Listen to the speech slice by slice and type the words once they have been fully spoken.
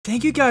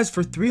Thank you guys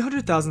for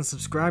 300,000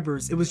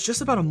 subscribers. It was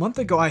just about a month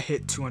ago I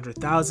hit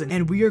 200,000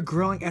 and we are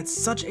growing at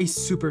such a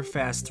super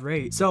fast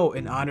rate. So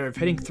in honor of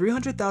hitting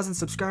 300,000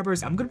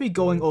 subscribers, I'm going to be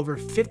going over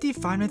 50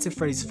 Five Nights at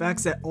Freddy's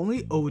facts that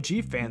only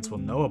OG fans will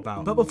know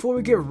about. But before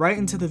we get right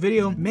into the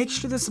video, make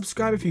sure to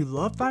subscribe if you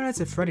love Five Nights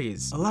at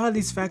Freddy's. A lot of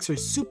these facts are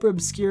super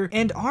obscure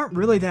and aren't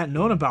really that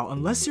known about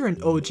unless you're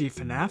an OG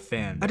FNAF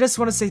fan. I just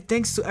want to say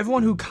thanks to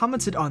everyone who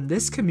commented on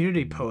this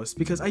community post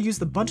because I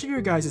used a bunch of your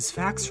guys'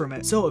 facts from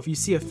it. So if you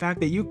see a fact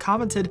that you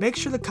commented, make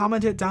sure to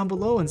comment it down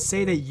below and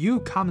say that you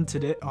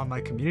commented it on my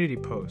community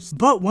post.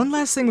 But one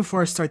last thing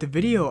before I start the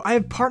video, I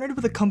have partnered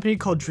with a company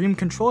called Dream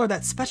Controller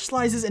that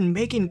specializes in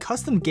making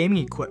custom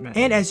gaming equipment.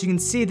 And as you can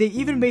see, they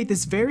even made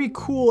this very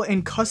cool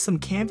and custom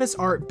canvas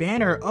art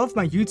banner of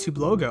my YouTube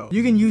logo.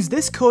 You can use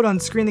this code on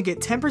screen to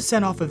get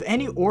 10% off of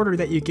any order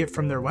that you get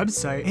from their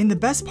website. And the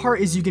best part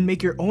is you can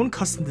make your own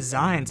custom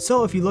designs.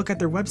 So if you look at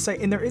their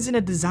website and there isn't a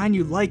design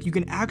you like, you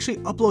can actually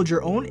upload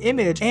your own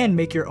image and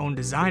make your own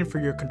design for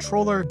your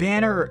controller,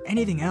 banner, or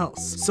anything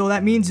else. So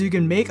that means you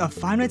can make a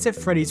Five Nights at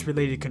Freddy's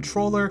related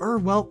controller, or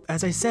well,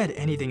 as I said,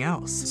 anything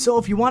else. So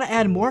if you want to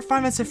add more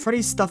Five Nights at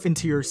Freddy's stuff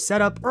into your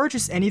setup, or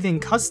just anything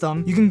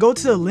custom, you can go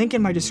to the link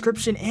in my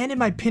description and in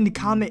my pinned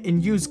comment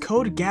and use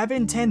code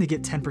Gavin10 to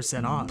get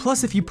 10% off.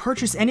 Plus, if you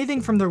purchase anything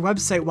from their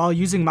website while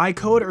using my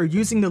code or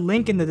using the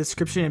link in the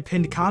description and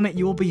pinned comment,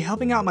 you will be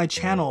helping out my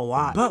channel a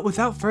lot. But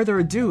without further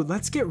ado,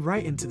 let's get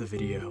right into the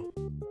video.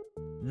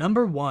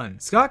 Number 1.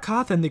 Scott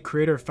Cawthon, the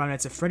creator of Five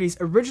Nights at Freddy's,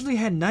 originally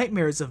had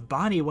nightmares of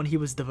Bonnie when he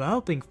was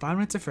developing Five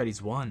Nights at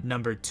Freddy's 1.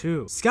 Number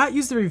 2. Scott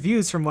used the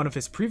reviews from one of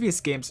his previous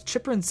games,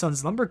 Chipper and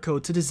Son's Lumber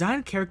Code, to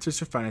design characters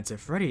for Five Nights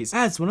at Freddy's,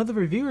 as one of the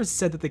reviewers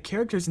said that the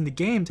characters in the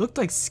game looked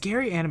like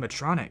scary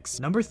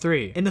animatronics. Number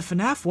 3. In the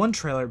FNAF 1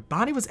 trailer,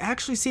 Bonnie was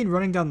actually seen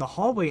running down the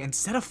hallway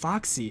instead of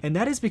Foxy, and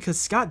that is because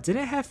Scott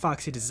didn't have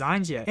Foxy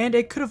designed yet, and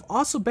it could have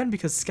also been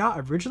because Scott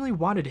originally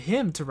wanted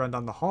him to run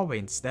down the hallway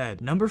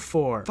instead. Number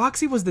 4.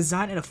 Foxy was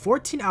designed in a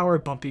 14-hour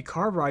bumpy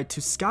car ride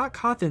to Scott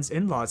Cawthon's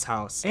in-laws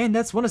house, and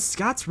that's one of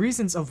Scott's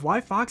reasons of why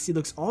Foxy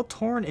looks all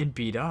torn and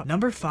beat up.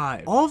 Number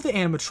 5. All of the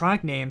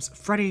animatronic names,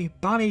 Freddy,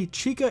 Bonnie,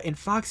 Chica, and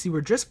Foxy,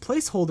 were just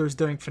placeholders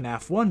during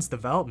FNAF 1's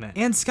development,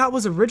 and Scott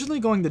was originally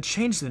going to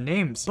change the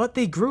names, but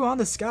they grew on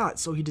to Scott,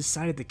 so he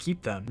decided to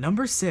keep them.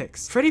 Number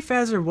 6. Freddy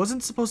Fazbear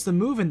wasn't supposed to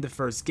move in the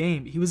first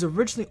game. He was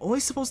originally only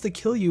supposed to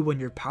kill you when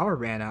your power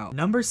ran out.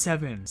 Number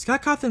 7.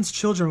 Scott Cawthon's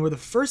children were the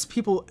first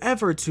people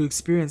ever to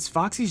experience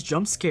Foxy's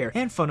jump scare,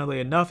 and funnily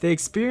enough, they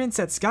experienced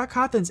at Scott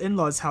Cawthon's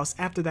in-laws house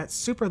after that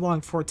super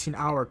long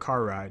 14-hour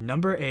car ride.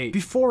 Number 8.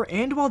 Before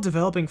and while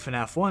developing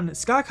FNAF 1,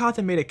 Scott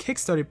Cawthon made a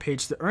Kickstarter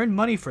page to earn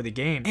money for the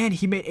game, and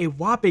he made a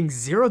whopping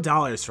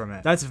 $0 from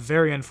it. That's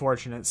very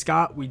unfortunate.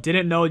 Scott, we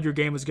didn't know your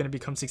game was going to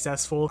become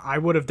successful. I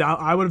would have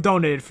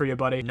donated for you,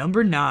 buddy.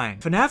 Number 9.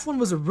 FNAF 1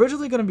 was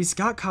originally going to be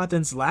Scott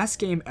Cawthon's last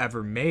game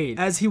ever made,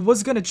 as he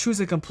was going to choose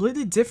a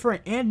completely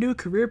different and new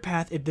career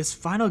path if this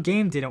final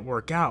game didn't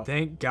work out.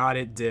 Thank God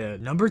it did.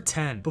 Number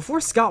 10. Before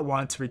Scott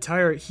wanted to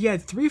retire, he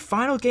had 3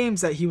 final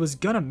games that he was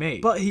gonna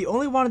make, but he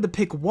only wanted to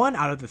pick one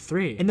out of the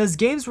 3, and those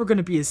games were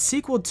gonna be a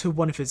sequel to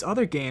one of his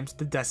other games,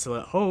 The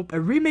Desolate Hope, a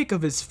remake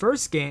of his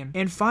first game,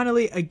 and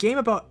finally a game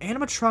about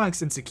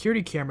animatronics and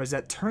security cameras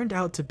that turned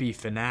out to be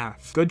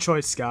FNAF. Good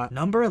choice, Scott.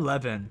 Number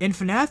 11. In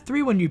FNAF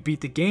 3, when you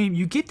beat the game,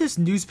 you get this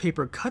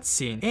newspaper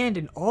cutscene, and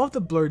in all of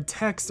the blurred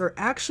text are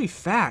actually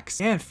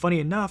facts, and funny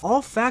enough,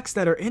 all facts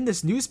that are in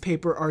this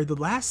newspaper are the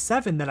last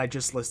 7 that I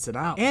just listed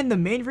out, and the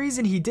main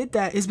reason he did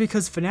that is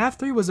because FNAF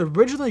 3 was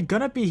originally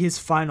gonna be his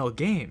final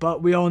game,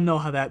 but we all know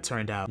how that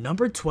turned out.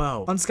 Number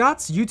 12. On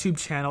Scott's YouTube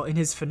channel, in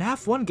his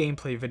FNAF 1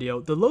 gameplay video,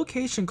 the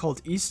location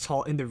called East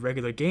Hall in the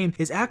regular game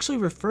is actually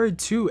referred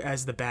to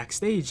as the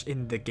backstage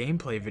in the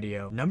gameplay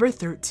video. Number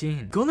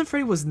 13. Golden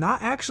Freddy was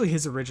not actually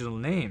his original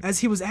name, as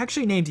he was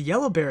actually named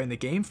Yellow Bear in the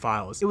game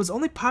files. It was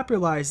only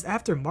popularized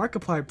after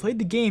Markiplier played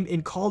the game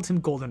and called him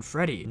Golden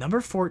Freddy.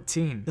 Number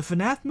 14. The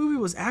FNAF movie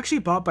was actually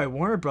bought by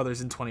Warner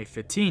Brothers in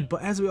 2015,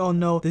 but as we all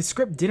know, the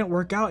script didn't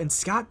work out and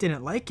Scott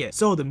didn't like it.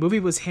 So the movie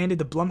was handed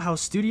to Blumhouse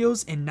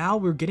Studios, and now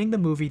we're getting the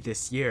movie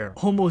this year,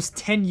 almost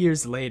 10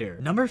 years later.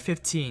 Number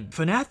 15.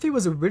 FNAF 3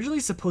 was originally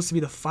supposed to be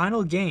the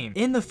final game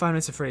in the Five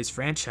Nights at Freddy's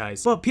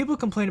franchise, but people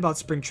complained about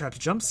Springtrap's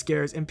jump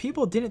scares and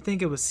people didn't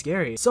think it was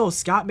scary. So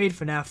Scott made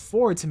FNAF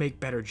 4 to make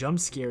better jump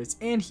scares,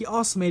 and he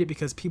also made it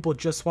because people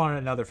just wanted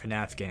another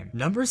FNAF game.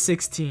 Number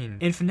 16.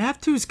 In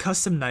FNAF 2's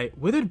custom night,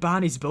 Withered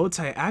Bonnie's bow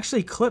tie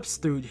actually clips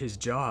through his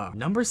jaw.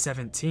 Number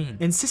 17.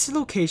 In Sister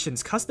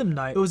Location's custom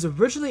night, it was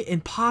originally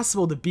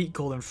impossible to beat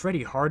Golden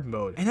Freddy hard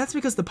mode, and that's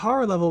because the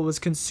power level was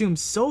consumed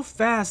so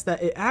fast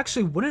that it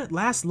actually wouldn't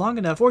last long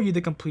enough for you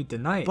to complete the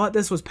night, but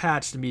this was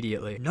patched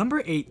immediately.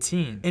 Number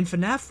 18. In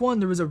FNAF 1,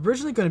 there was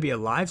originally going to be a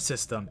live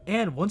system,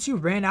 and once you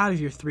ran out of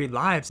your 3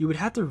 lives, you would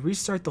have to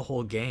restart the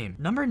whole game.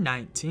 Number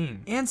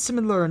 19. And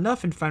similar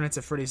enough, in Five Nights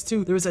at Freddy's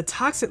 2, there was a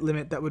toxic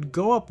limit that would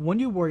go up when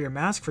you wore your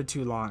mask for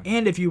too long,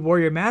 and if you wore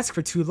your mask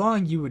for too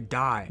long, you would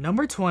die.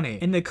 Number 20.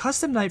 In the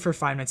custom night for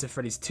Five Nights at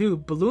Freddy's 2,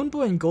 Balloon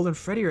Boy and Golden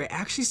Freddy are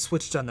actually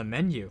switched on the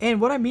menu.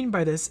 And what I mean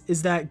by this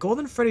is that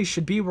Golden Freddy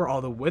should be where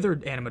all the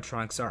withered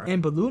animatronics are,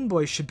 and Balloon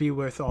Boy should be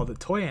with all the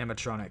toy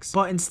animatronics,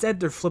 but instead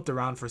they're flipped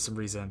around for some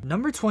reason.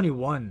 Number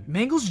 21.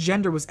 Mangle's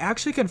gender was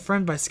actually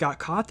confirmed by Scott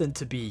Cawthon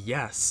to be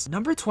yes.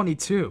 Number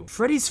 22.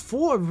 Freddy's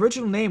full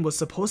original name was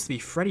supposed to be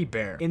Freddy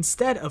Bear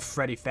instead of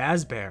Freddy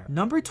Fazbear.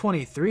 Number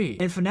 23.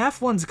 In FNAF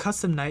 1's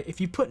Custom Night, if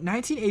you put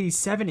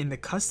 1987 in the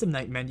Custom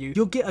Night menu,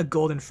 you'll get a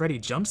Golden Freddy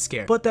jump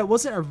scare, but that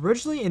wasn't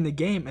originally in the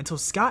game until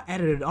Scott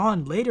added it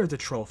on later to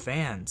troll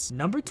fans.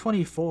 Number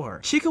 24.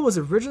 Chica was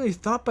originally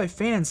thought by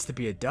fans to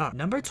be a duck.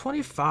 Number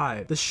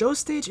 25. The show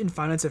stage in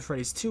Five Nights at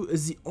Freddy's 2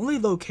 is the only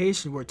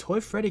location where Toy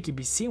Freddy can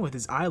be seen with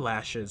his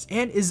eyelashes,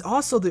 and is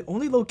also the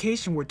only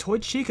location where Toy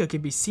Chica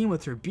can be seen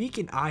with her beak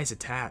and eyes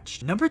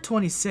attached. Number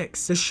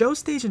 26. The show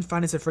stage in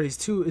Five Nights at Freddy's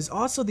 2 is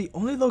also the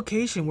only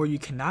location where you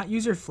cannot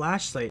use your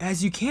flashlight,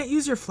 as you can't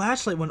use your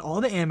flashlight when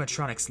all the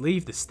animatronics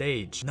leave the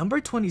stage. Number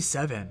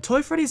 27.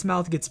 Toy Freddy's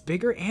mouth gets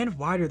bigger and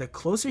wider the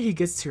closer he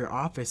gets to your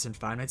office in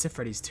Five Nights at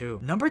Freddy's 2.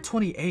 Number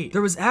 28.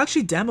 There was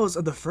actually demos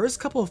of the first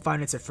couple of Five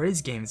Nights at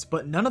Freddy's games,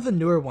 but none of the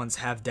newer ones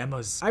have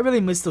demos. I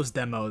really miss those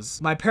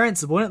demos. My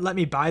parents wouldn't let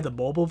me buy the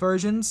mobile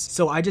versions,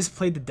 so I just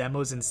played the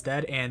demos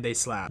instead, and they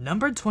slap.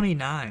 Number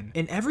 29.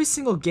 In every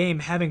single game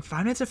having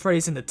Five Nights at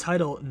Freddy's in the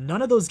title,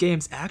 none of those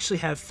games actually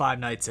have 5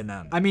 nights in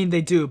them. I mean,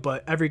 they do,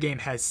 but every game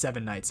has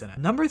 7 nights in it.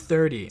 Number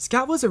 30.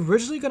 Scott was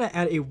originally going to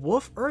add a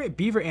wolf or a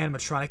beaver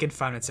animatronic in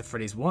Five Nights at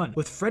Freddy's 1,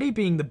 with Freddy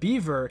being the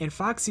beaver and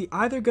Foxy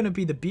either going to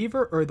be the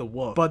beaver or the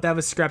wolf, but that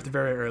was scrapped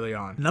very early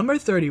on. Number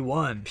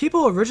 31.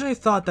 People originally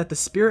thought that the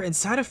spirit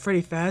inside of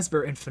Freddy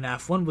Fazbear in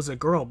FNAF 1 was a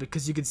girl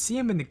because you could see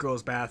him in the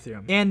girl's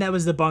bathroom, and that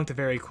was debunked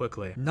very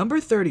quickly. Number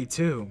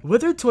 32.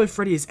 Withered Toy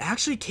Freddy is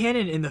actually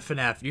canon in the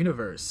FNAF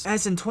universe,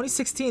 as in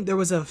 2016 there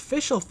was an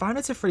official Five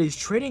Nights at Freddy's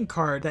trading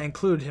card that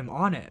included him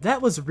on it.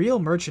 That was real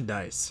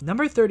merchandise.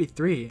 Number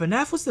 33.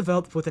 FNAF was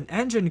developed with an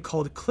engine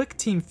called Click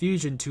Team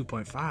Fusion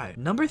 2.5.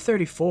 Number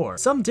 34.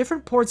 Some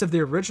different ports of the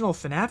original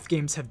FNAF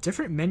games have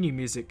different menu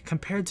music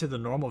compared to the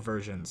normal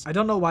versions. I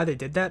don't know why they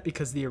did that,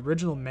 because the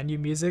original menu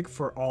music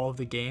for all of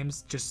the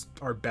games just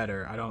are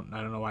better. I don't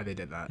know why they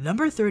did that.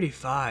 Number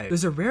 35.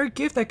 There's a rare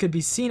gift that could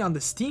be seen on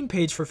the Steam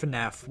page for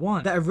FNAF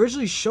 1 that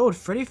originally showed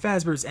Freddy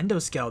Fazbear's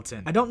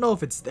endoskeleton. I don't know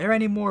if it's there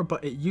anymore,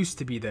 but it used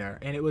to be there,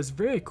 and it was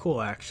very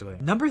cool actually.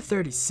 Number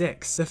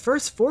 36. The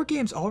first 4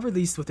 games all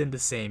released within the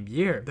same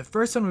year. The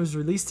first one was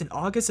released in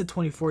August of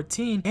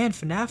 2014, and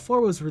FNAF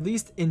 4 was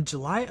released in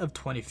July of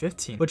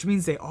 2015, which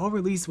means they all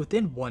released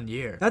within 1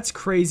 year. That's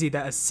crazy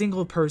that a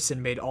single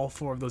person made all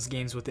 4 of those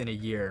games within a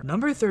year.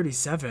 Number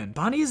 37.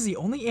 Bonnie is the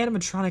only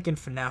animatronic in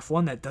FNAF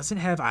 1 that doesn't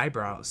have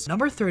eyebrows.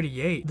 Number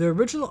 38. The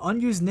original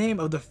unused name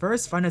of the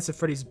first Five Nights at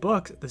Freddy's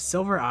book, The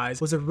Silver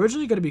Eyes, was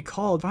originally going to be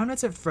called Five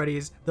Nights at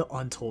Freddy's The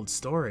Untold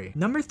Story.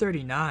 Number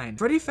 39.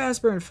 Freddy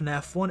Fazbear in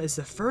FNAF 1 is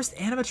the first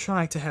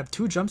animatronic to have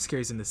 2 jump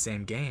scares in the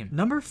same game.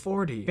 Number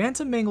 40.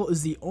 Phantom Mangle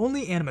is the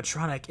only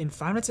animatronic in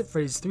Five Nights at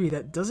Freddy's 3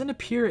 that doesn't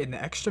appear in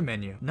the extra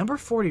menu. Number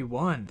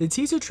 41. The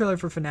teaser trailer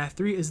for FNAF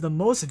 3 is the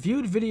most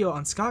viewed video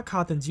on Scott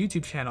Cawthon's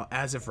YouTube channel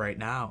as of right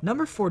now.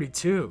 Number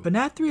 42.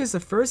 FNAF 3 is the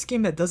first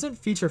game that doesn't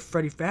feature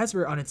Freddy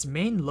Fazbear on its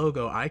main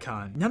logo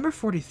icon. Number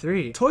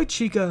 43. Toy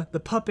Chica, the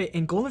puppet,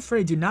 and Golden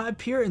Freddy do not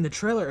appear in the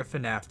trailer of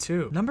FNAF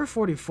 2. Number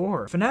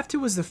 44. FNAF 2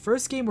 was the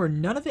first game where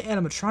none of the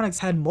animatronics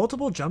had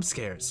multiple jump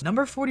scares.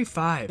 Number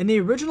 45. In the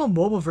original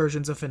mobile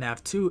versions of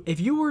FNAF 2, if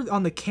you were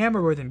on the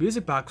camera where the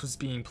music box was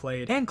being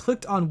played and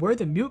clicked on where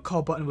the mute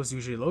call button was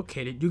usually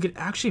located, you could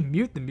actually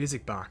mute the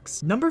music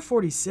box. Number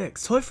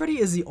 46. Toy Freddy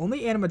is the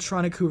only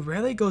animatronic who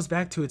rarely goes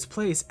back to its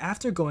place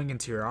after going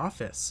into your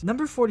office.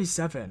 Number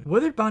 47.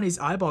 Withered Bonnie's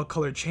eyeball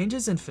color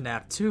changes in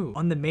FNAF 2.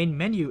 On the main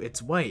menu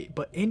it's white,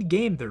 but in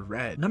game they're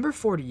red. Number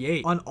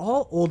 48. On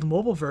all old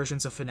mobile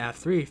versions of FNAF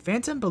 3,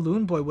 Phantom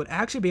Balloon Boy would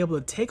actually be able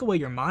to take away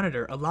your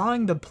monitor,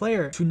 allowing the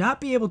player to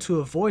not be able to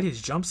avoid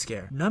his jump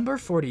scare. Number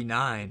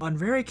 49. On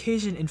rare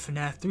occasion in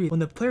FNAF 3, when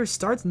the player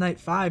starts night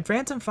 5,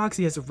 Phantom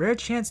Foxy has a rare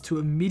chance to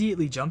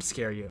immediately jump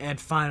scare you. And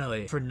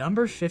finally, for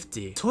number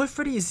 50, Toy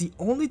Freddy is the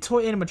only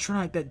toy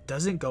animatronic that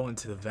doesn't go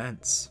into the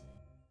vents.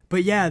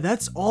 But yeah,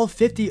 that's all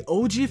 50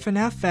 OG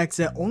FNAF facts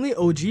that only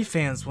OG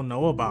fans will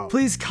know about.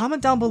 Please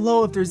comment down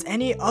below if there's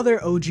any other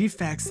OG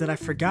facts that I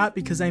forgot,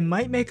 because I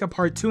might make a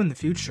part 2 in the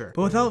future.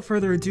 But without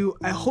further ado,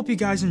 I hope you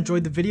guys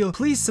enjoyed the video.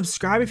 Please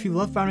subscribe if you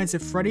love Five Nights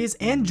at Freddy's,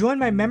 and join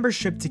my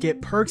membership to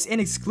get perks and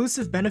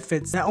exclusive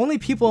benefits that only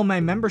people in my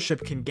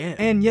membership can get.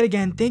 And yet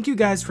again, thank you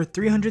guys for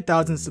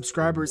 300,000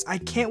 subscribers. I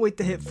can't wait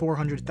to hit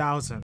 400,000.